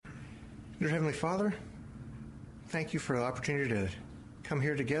Dear Heavenly Father, thank you for the opportunity to come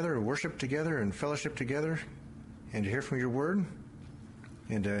here together, worship together, and fellowship together, and to hear from your word,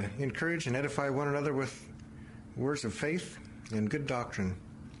 and to encourage and edify one another with words of faith and good doctrine.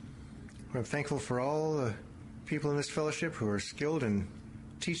 I'm thankful for all the people in this fellowship who are skilled in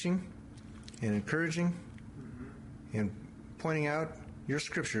teaching and encouraging and pointing out your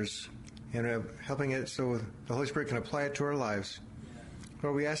scriptures and helping it so the Holy Spirit can apply it to our lives.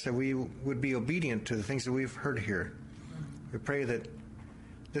 Lord, we ask that we would be obedient to the things that we've heard here. We pray that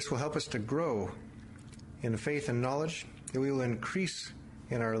this will help us to grow in faith and knowledge, that we will increase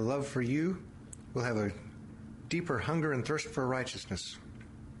in our love for you. We'll have a deeper hunger and thirst for righteousness.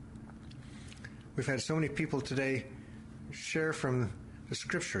 We've had so many people today share from the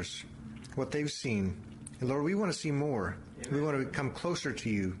scriptures what they've seen. And Lord, we want to see more. Amen. We want to come closer to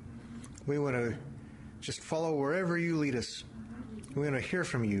you. We want to just follow wherever you lead us. We want to hear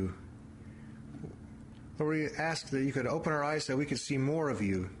from you. Lord, we ask that you could open our eyes so we could see more of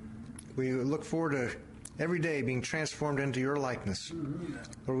you. We look forward to every day being transformed into your likeness.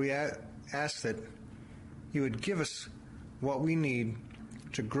 Lord, we ask that you would give us what we need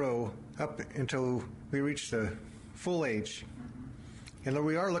to grow up until we reach the full age. And Lord,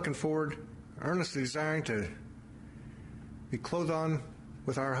 we are looking forward, earnestly desiring to be clothed on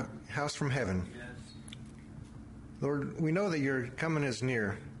with our house from heaven. Yes. Lord, we know that your coming is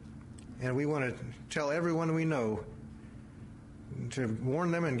near, and we want to tell everyone we know to warn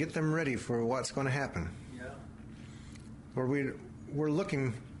them and get them ready for what's going to happen. Yeah. Lord, we're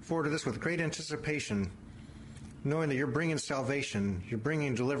looking forward to this with great anticipation, knowing that you're bringing salvation, you're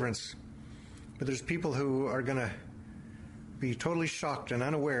bringing deliverance, but there's people who are going to be totally shocked and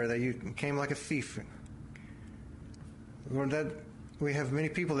unaware that you came like a thief. Lord, that we have many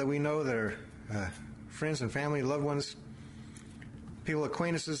people that we know that are friends and family, loved ones, people,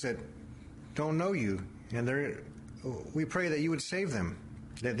 acquaintances that don't know you, and we pray that you would save them,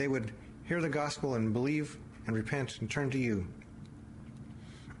 that they would hear the gospel and believe and repent and turn to you.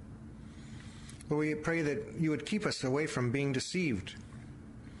 But we pray that you would keep us away from being deceived,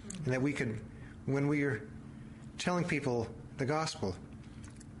 and that we could, when we are telling people the gospel,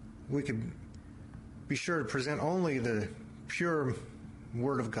 we could be sure to present only the pure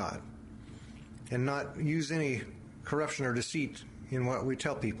Word of God and not use any corruption or deceit in what we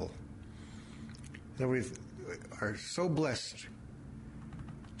tell people. That we are so blessed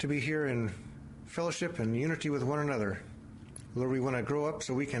to be here in fellowship and unity with one another. Lord, we want to grow up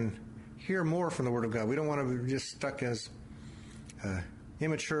so we can hear more from the Word of God. We don't want to be just stuck as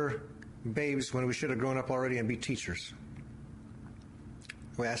immature babes when we should have grown up already and be teachers.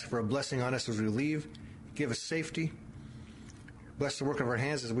 We ask for a blessing on us as we leave. Give us safety. Bless the work of our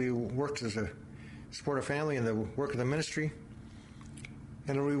hands as we work as a support our family and the work of the ministry.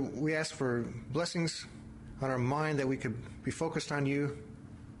 And we ask for blessings on our mind, that we could be focused on you,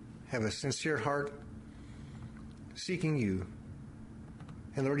 have a sincere heart, seeking you.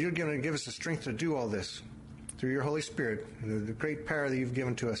 And Lord, you're going to give us the strength to do all this through your Holy Spirit, the great power that you've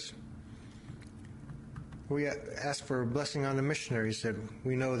given to us. We ask for a blessing on the missionaries that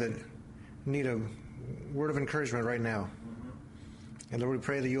we know that need a word of encouragement right now. And Lord, we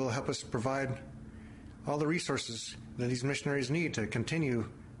pray that you will help us provide all the resources that these missionaries need to continue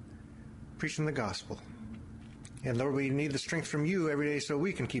preaching the gospel. And Lord, we need the strength from you every day so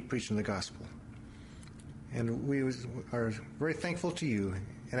we can keep preaching the gospel. And we are very thankful to you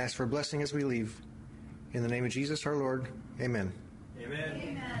and ask for a blessing as we leave. In the name of Jesus our Lord, amen. Amen.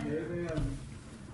 Amen. Amen.